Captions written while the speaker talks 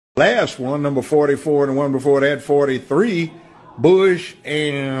last one, number 44, and the one before that, 43, Bush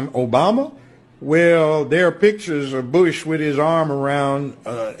and Obama. Well, there are pictures of Bush with his arm around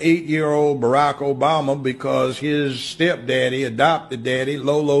 8-year-old Barack Obama because his stepdaddy, adopted daddy,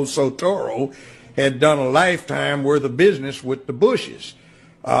 Lolo Sotoro, had done a lifetime worth of business with the Bushes.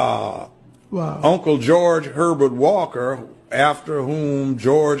 Wow. Uncle George Herbert Walker, after whom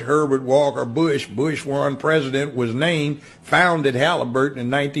George Herbert Walker Bush, Bush 1 president, was named, founded Halliburton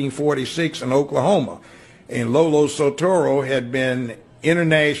in 1946 in Oklahoma. And Lolo Sotoro had been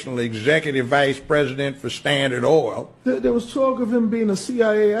international executive vice president for Standard Oil. There was talk of him being a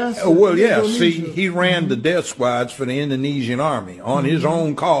CIA asset. Well, yeah, see, he ran the death squads for the Indonesian army. On his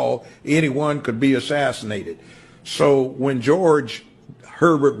own call, anyone could be assassinated. So when George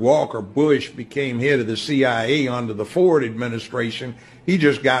Herbert Walker Bush became head of the CIA under the Ford administration, he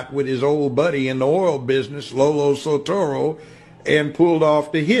just got with his old buddy in the oil business, Lolo Sotoro, and pulled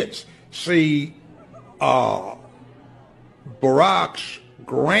off the hits. See, Barack's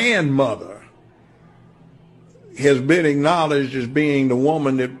grandmother has been acknowledged as being the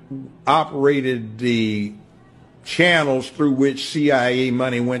woman that operated the channels through which CIA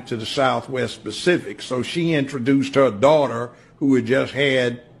money went to the Southwest Pacific. So she introduced her daughter, who had just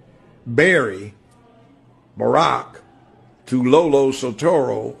had Barry, Barack, to Lolo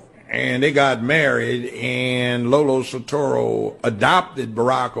Sotoro, and they got married, and Lolo Sotoro adopted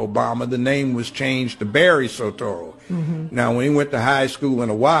Barack Obama. The name was changed to Barry Sotoro. Now, when he went to high school in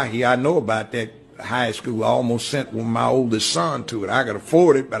Hawaii, I know about that high school. I almost sent my oldest son to it. I could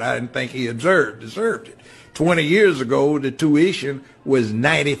afford it, but I didn't think he deserved it. 20 years ago, the tuition was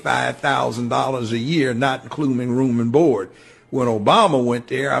 $95,000 a year, not including room and board. When Obama went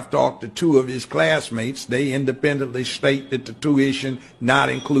there, I've talked to 2 of his classmates. They independently state that the tuition, not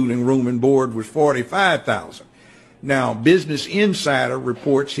including room and board, was $45,000. Now, Business Insider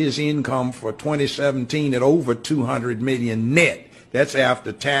reports his income for 2017 at over $200 million net. That's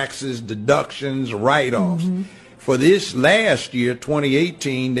after taxes, deductions, write-offs. For this last year,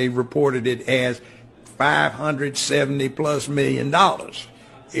 2018, they reported it as $570+ million.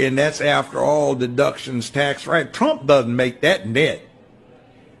 And that's after all deductions, tax, right? Trump doesn't make that net.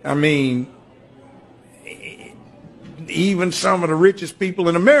 I mean, even some of the richest people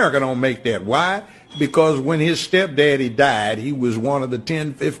in America don't make that. Why? Because when his stepdaddy died, he was one of the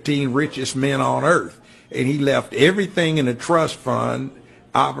 10, 15 richest men on earth. And he left everything in a trust fund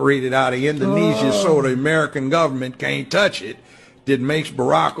operated out of Indonesia, so the American government can't touch it. That makes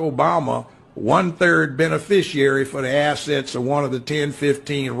Barack Obama 1/3 beneficiary for the assets of one of the 10,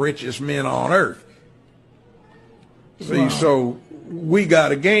 15 richest men on earth. See, so we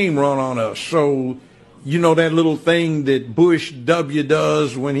got a game run on us. So, you know that little thing that Bush W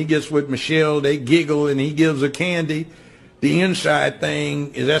does when he gets with Michelle, they giggle and he gives her candy. The inside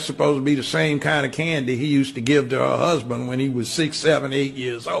thing is that's supposed to be the same kind of candy he used to give to her husband when he was 6, 7, 8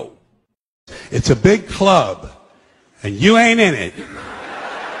 years old. It's a big club, and you ain't in it.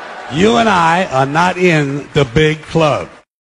 You and I are not in the big club.